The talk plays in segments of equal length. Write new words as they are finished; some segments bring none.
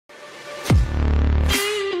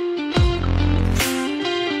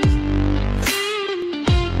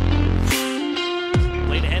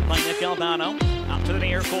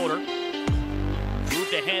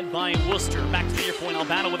moved ahead by Worcester. Back to the near point,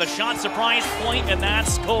 Albano with a shot, surprise point, and that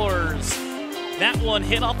scores. That one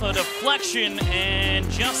hit off a deflection and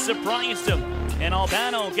just surprised him. And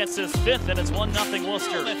Albano gets his fifth, and it's 1-0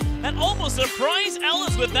 Worcester. And almost surprised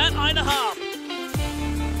Ellis with that Idaho.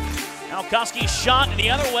 Now Koski shot the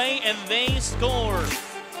other way, and they score.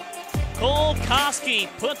 Cole Koski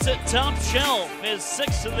puts it top shelf. His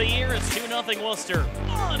sixth of the year. It's 2-0 Worcester.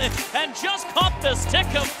 And just caught the stick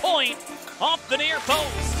of point off the near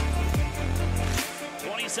post.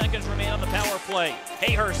 20 seconds remain on the power play.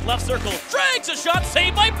 Hayhurst, left circle, drags a shot,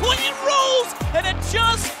 saved by Point, and rolls, and it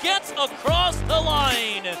just gets across the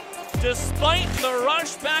line. Despite the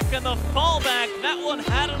rush back and the fallback, that one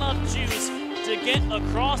had enough juice to get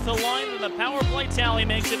across the line, and the power play tally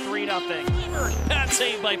makes it 3-0. Bad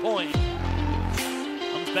save by Point.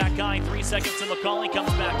 Comes back guy, 3 seconds to McCauley, comes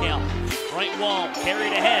back out. Right wall,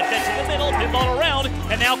 carried ahead, then to the middle, pinball around,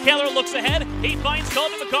 and now Keller looks ahead. He finds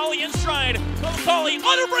Colby McCauley in stride. McCauley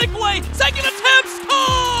on a breakaway, second attempt, scores!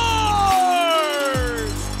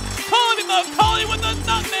 Colby McCauley with the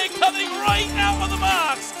nutmeg coming right out of the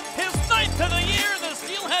box. His 9th of the year, the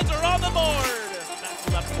Steelheads are on the board. Back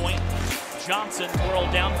to left point. Johnson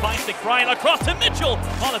whirled down, finds McBride across to Mitchell.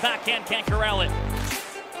 On the backhand, can't corral it.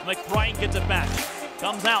 McBride gets it back.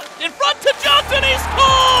 Comes out, in front to Johnson, he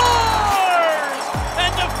scores!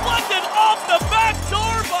 And deflected off the back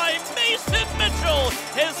door by Mason Mitchell.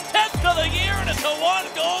 His 10th of the year, and it's a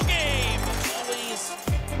 1-goal game. Always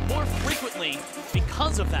more frequently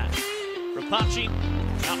because of that. Rapace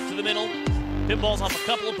out to the middle. Pinballs off a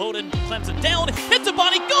couple, Bowden clamps it down, hits a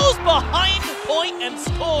body, goes behind Point and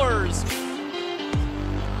scores.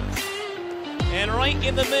 And right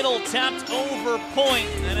in the middle, tapped over Point,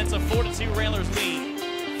 and it's a 4-2 Railers lead.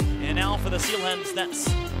 And now for the Steelheads, that's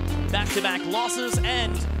back-to-back losses,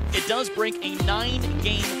 and it does break a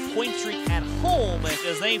 9-game point streak at home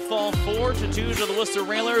as they fall 4-2 to the Worcester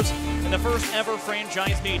Railers in the first ever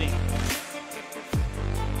franchise meeting.